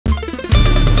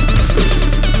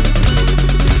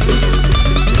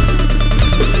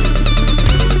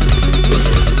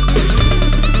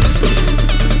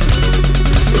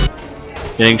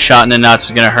Getting shot in the nuts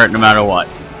is gonna hurt no matter what.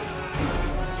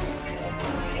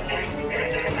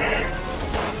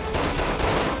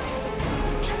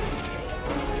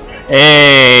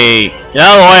 Hey! Get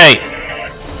out of the way!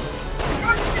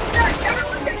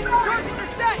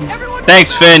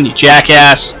 Thanks, Finn, you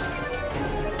jackass!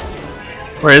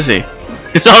 Where is he?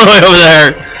 He's all the way over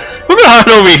there! We're gonna hide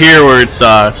over here where it's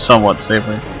somewhat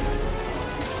safer.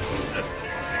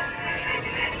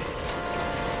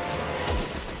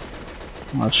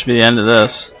 Well, that should be the end of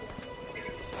this.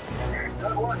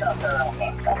 Good work out there,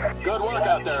 Alpha. Good work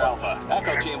out there, Alpha.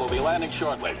 Echo team will be landing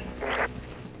shortly.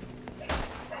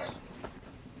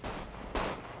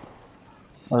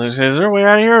 I was gonna say, is there a way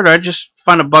out of here, or did I just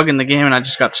find a bug in the game and I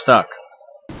just got stuck?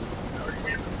 I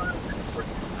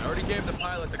already gave the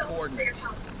pilot the coordinates.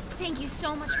 Thank you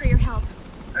so much for your help.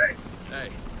 Hey. Hey.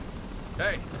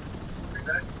 Hey.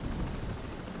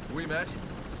 We met?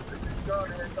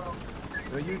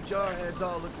 Well, you jarheads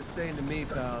all look the same to me,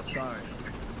 pal. Sorry.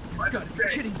 You gotta be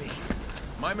kidding me.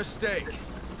 My mistake.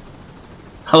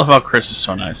 I love how Chris is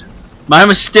so nice. My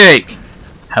mistake!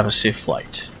 Have a safe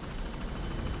flight.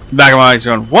 Back of my mind's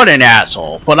going, what an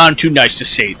asshole, but I'm too nice to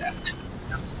say that.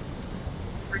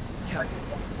 Captain,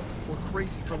 we're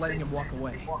crazy for letting him walk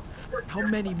away. How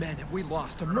many men have we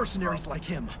lost to mercenaries like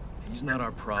him? He's not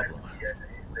our problem.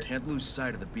 Can't lose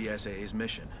sight of the BSAA's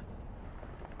mission.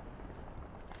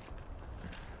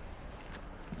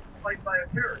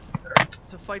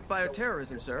 To fight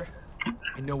bioterrorism, sir.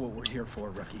 I know what we're here for,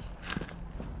 rookie.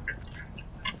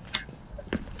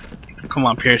 Come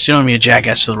on, Peirs, you don't want to be a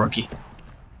jackass to the rookie.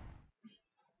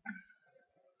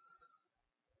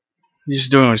 He's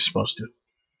just doing what he's supposed to.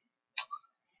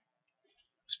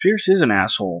 This Peirs is an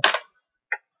asshole.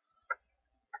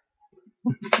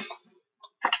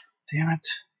 Damn it.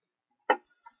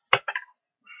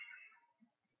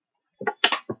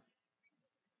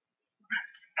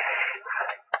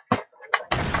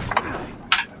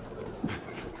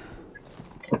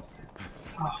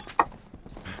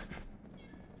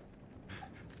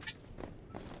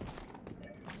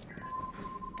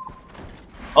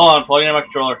 Hold on, plugging in my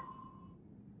controller.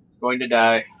 Going to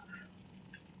die.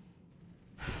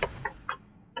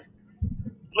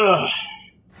 Ugh.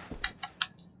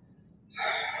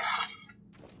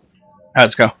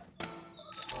 Let's go.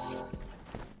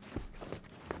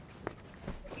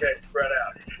 Okay, spread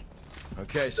out.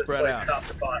 Okay, spread out. Top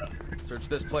to bottom. Search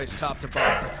this place top to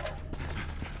bottom.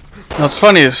 What's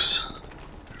funny is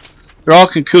they're all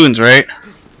cocoons, right?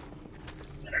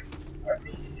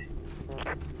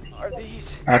 Are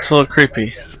these That's a little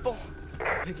creepy. people?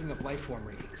 Picking up life form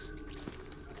readings.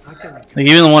 It's like they're Like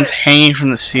even the ones hanging from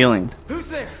the ceiling. Who's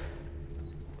there?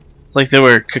 It's like they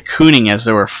were cocooning as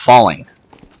they were falling.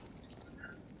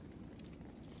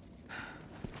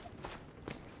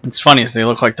 It's funny as they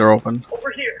look like they're open.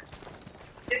 Over here.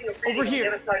 Over here.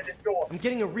 On the other side of this door. I'm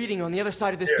getting a reading on the other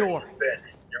side of this door. Ben,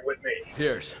 you're with me.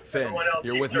 Peir's, Finn, Everyone else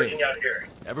you're keep with me. searching out here.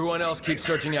 Everyone else keep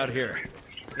searching out here.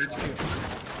 HQ.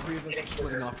 3 of us are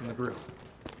splitting off from the group.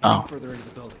 Oh. Heading further into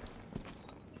the building.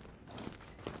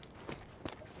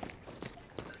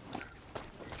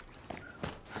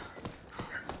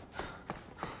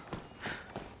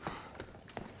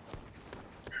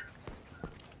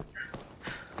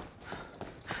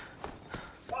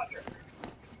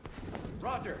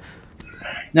 Roger.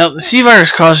 Now, the C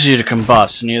virus causes you to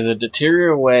combust and either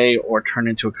deteriorate away or turn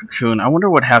into a cocoon. I wonder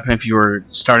what happened if you were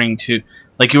starting to,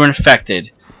 like you were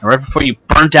infected, and right before you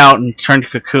burnt out and turned to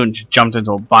cocoon, you jumped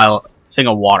into a thing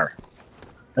of water.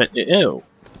 Ew.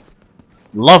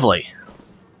 Lovely.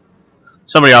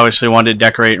 Somebody obviously wanted to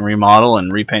decorate and remodel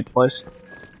and repaint the place.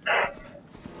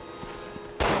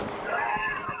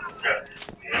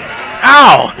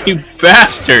 Ow! You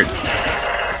bastard!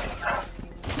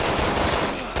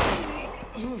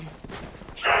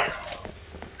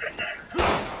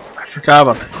 I forgot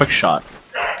about the quick shot.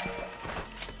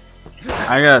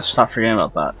 I gotta stop forgetting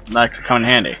about that. That could come in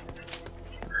handy.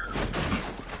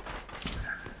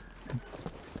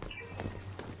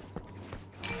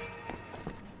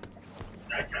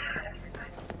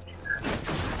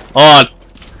 Hold on.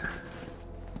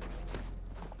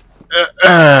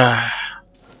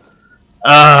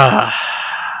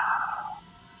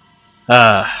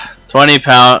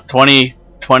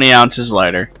 20 ounces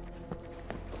lighter.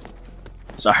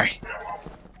 Sorry.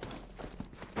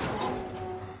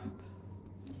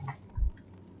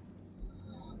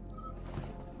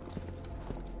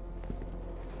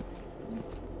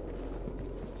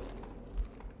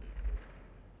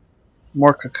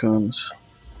 More cocoons.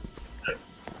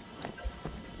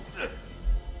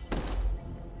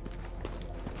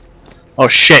 Oh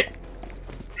shit.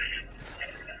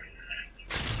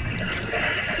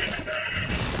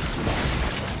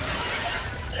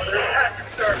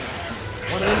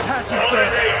 got you, sir.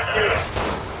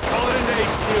 Call it into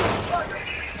HQ.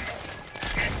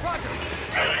 Roger.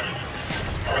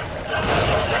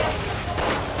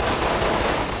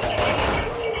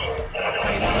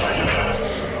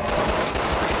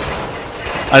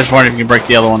 I just wondered if you can break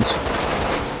the other ones.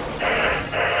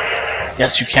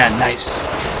 Yes, you can. Nice.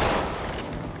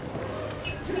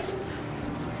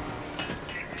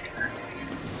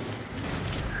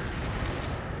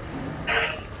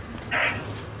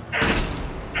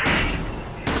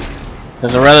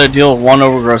 Because I'd rather deal with one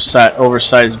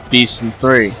oversized beast than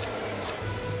 3.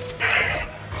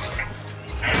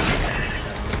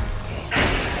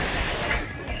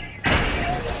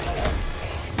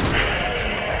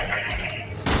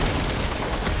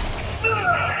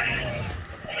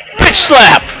 Bitch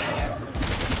slap!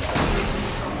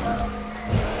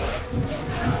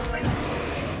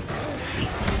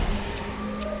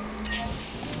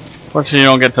 Fortunately, you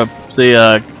don't get the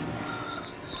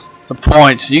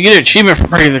points. You get an achievement for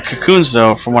breaking the cocoons,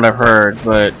 though, from what I've heard,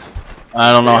 but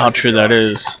I don't know how true that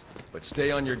is. But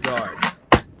stay on your guard.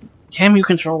 Damn you,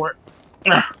 controller.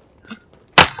 Ugh.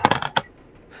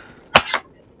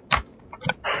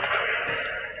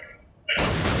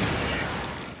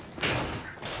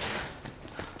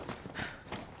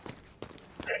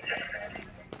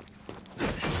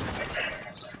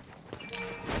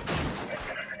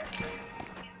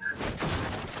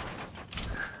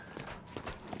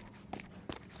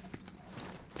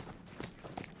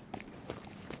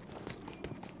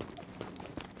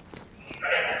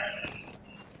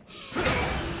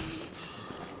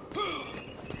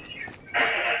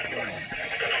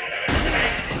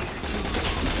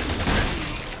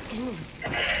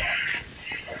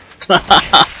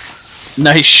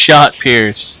 Nice shot,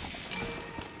 Peirs.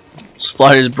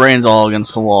 Splattered his brains all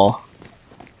against the wall.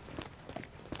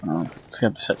 Oh, let's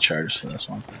have to set charges for this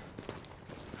one.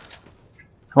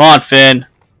 Come on, Finn.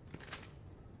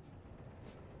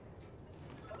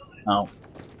 Oh,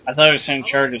 I thought I was setting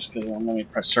charges because I'm going to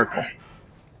press circle.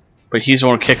 But he's the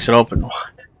one who kicks it open.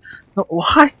 What?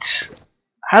 What?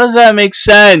 How does that make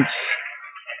sense?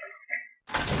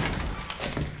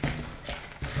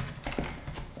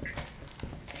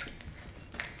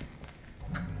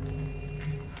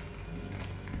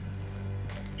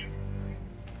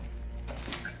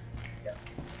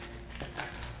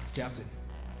 Captain.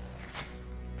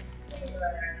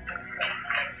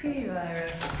 Sea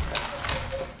virus.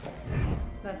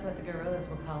 That's what the gorillas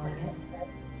were calling it.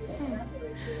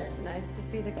 Nice to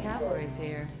see the cavalry's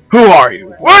here. Who are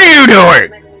you? What are you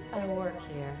doing? I work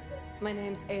here. My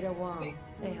name's Ada Wong.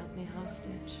 They held me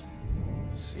hostage.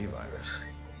 Sea virus.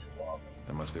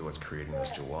 That must be what's creating this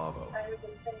Jawavo.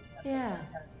 Yeah,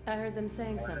 I heard them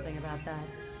saying something about that.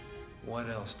 What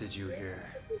else did you hear?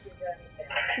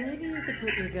 Maybe you could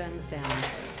put your guns down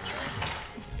first.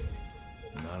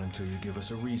 Not until you give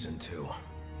us a reason to.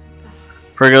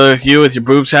 Regular with you with your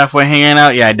boobs halfway hanging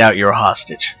out? Yeah, I doubt you're a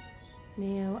hostage.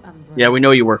 Neo Umbrella. Yeah, we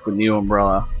know you work with Neo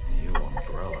Umbrella. New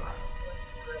Umbrella.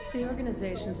 The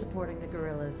organization supporting the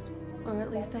gorillas. Or at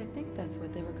least I think that's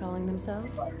what they were calling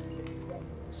themselves.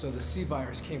 So the sea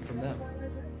virus came from them.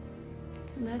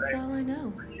 And that's all I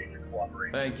know.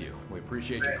 Thank you. We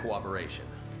appreciate your cooperation.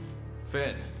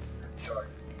 Finn.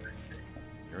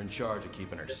 You're in charge of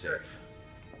keeping her safe.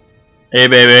 Hey,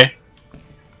 baby.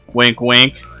 Wink,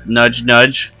 wink. Nudge,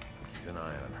 nudge. Keep an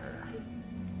eye on her.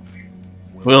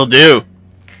 Will do.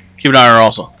 Keep an eye on her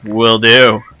also. Will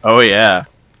do. Oh, yeah.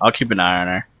 I'll keep an eye on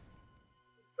her.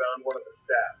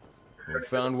 We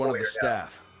found one of the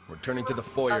staff. We're turning to the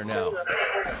foyer now.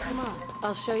 Come on,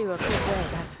 I'll show you a quick way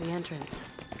back to the entrance.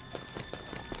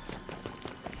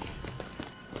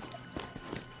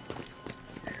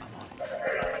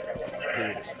 Here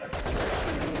it is.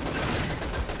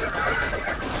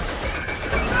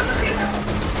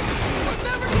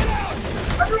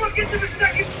 Everyone get to the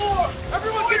second floor!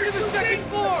 Everyone get to the second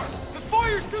floor! The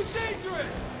fire's too dangerous!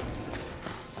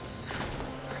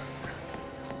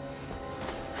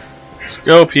 Let's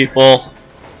go, people.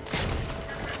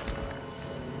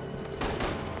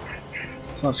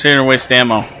 Let's not sit here and waste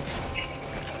ammo.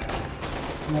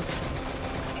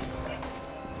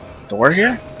 Door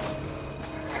here?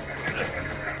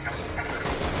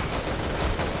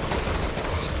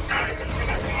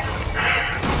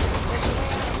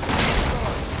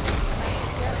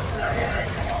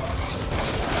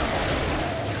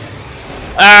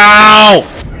 Ow!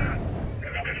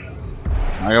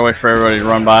 I gotta wait for everybody to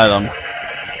run by them.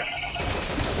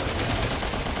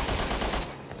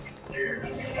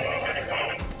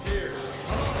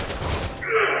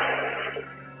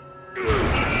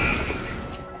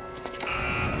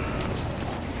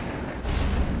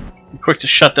 Be quick to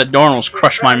shut that door and almost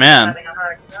crush my man.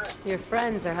 Your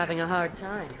friends are having a hard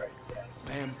time.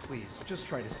 Ma'am, please, just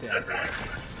try to stay out of the way.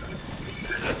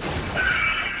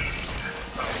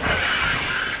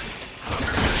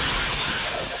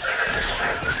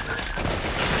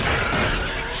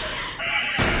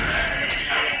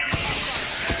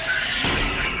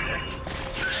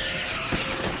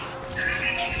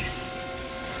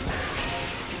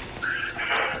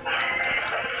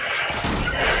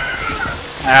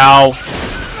 Ow.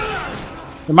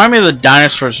 Remind me of the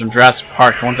dinosaurs from Jurassic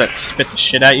Park, the ones that spit the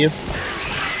shit at you.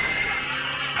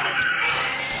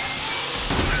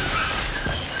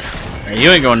 Hey, you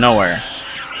ain't going nowhere.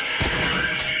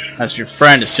 That's your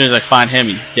friend. As soon as I find him,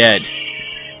 he's dead.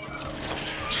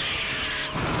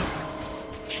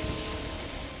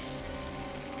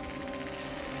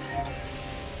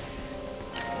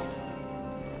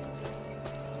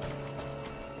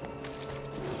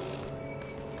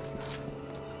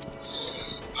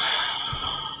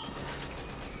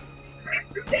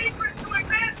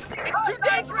 It's too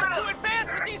dangerous to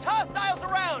advance with these hostiles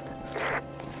around!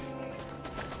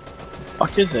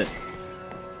 Fuck is it?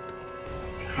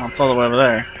 Oh, it's all the way over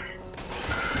there.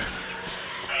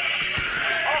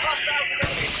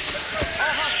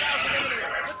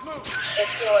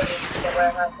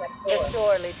 This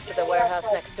door leads to the warehouse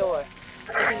next door.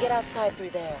 You can get outside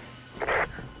through there.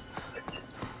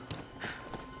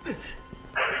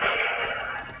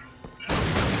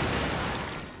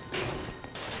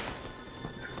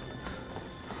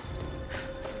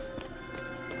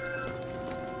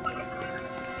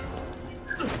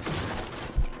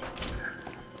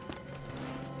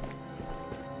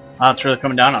 Oh, it's really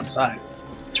coming down outside.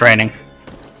 It's raining.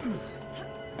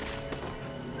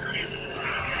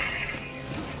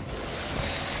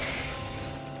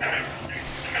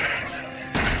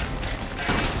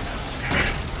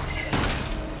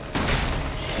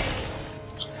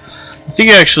 I think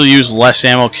you actually use less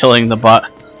ammo killing the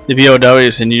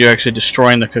BOWs than you do actually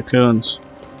destroying the cocoons.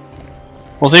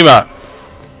 Well, think about it.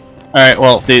 Alright,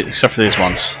 well, except for these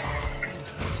ones.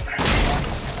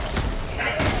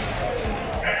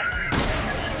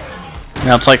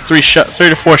 Now it's like 3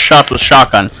 to 4 shots with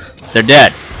shotgun. They're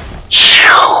dead.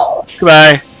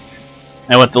 Goodbye.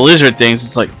 And with the lizard things,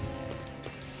 it's like,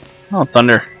 oh,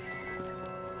 thunder.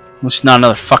 It's not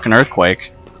another fucking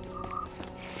earthquake.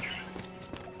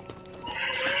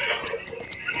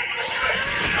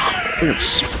 Look at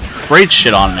sprayed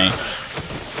shit on me.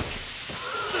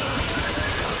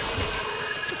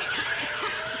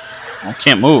 I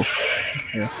can't move.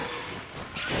 Here.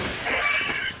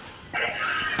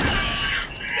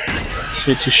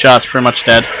 See, 2 shots, pretty much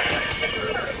dead.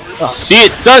 Oh, see,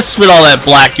 it does spit all that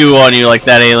black goo on you like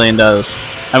that alien does.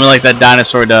 I mean, like that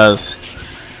dinosaur does.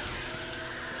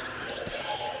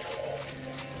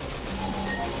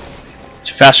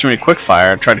 Too fast for me to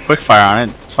quickfire. I tried to quickfire on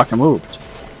it, it fucking moved.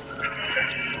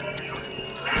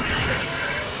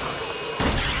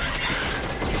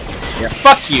 Yeah,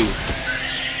 fuck you.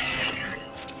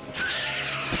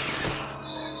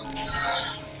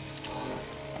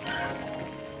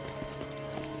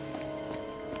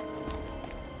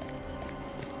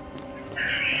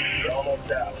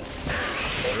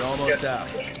 We're almost out.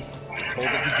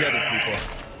 Hold it together, people.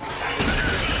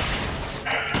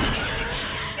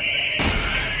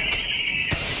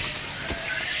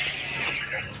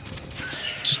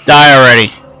 Just die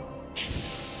already.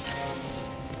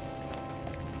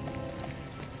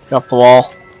 Get off the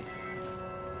wall.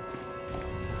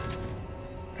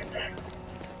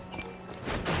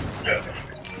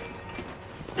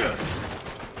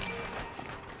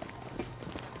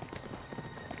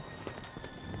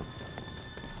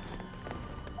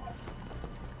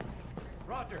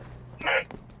 Roger.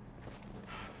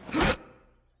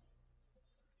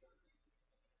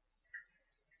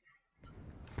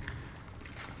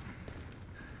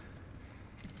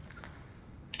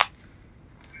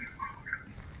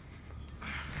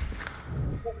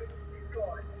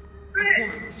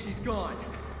 She's gone.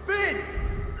 Finn!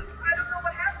 I don't know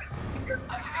what happened.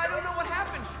 I don't know what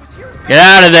happened. She was here. Get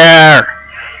out of there!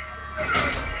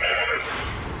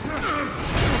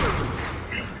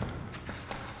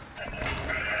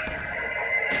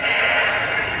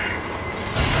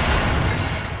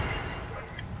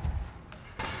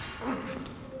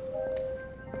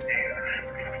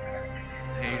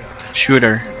 Shoot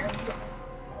her.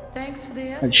 Thanks for the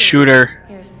And escort. shoot her.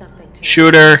 Here's something to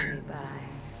Shoot her. remember me by.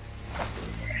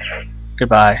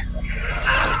 Goodbye.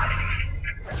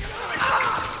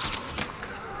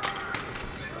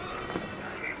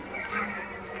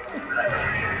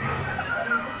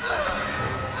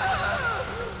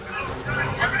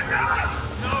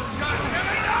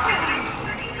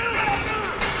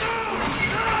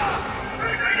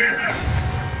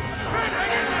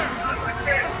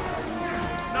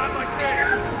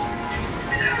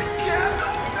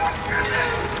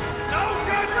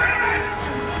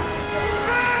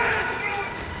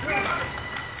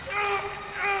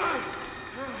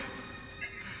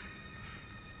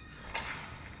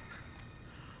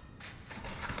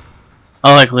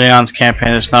 Unlike Leon's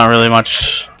campaign, there's not really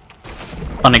much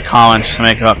funny comments to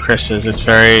make about Chris's. It's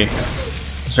very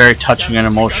touching and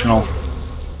emotional.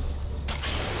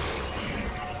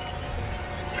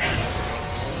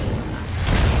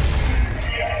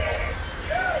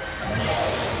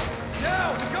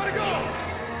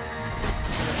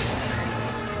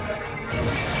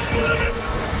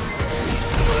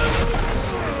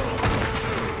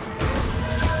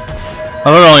 I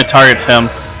love it only targets him.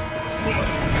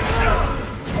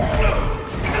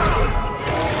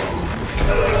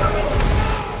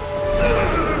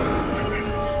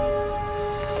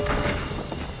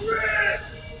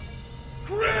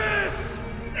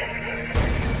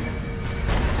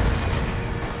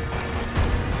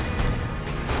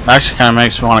 It actually kind of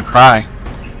makes me want to cry.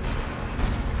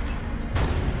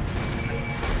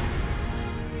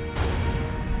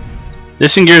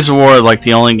 This and Gears of War are like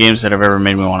the only games that have ever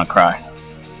made me want to cry.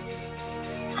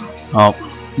 Oh,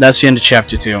 that's the end of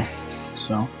chapter 2.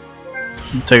 So,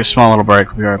 we'll take a small little break.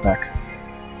 We'll be right back.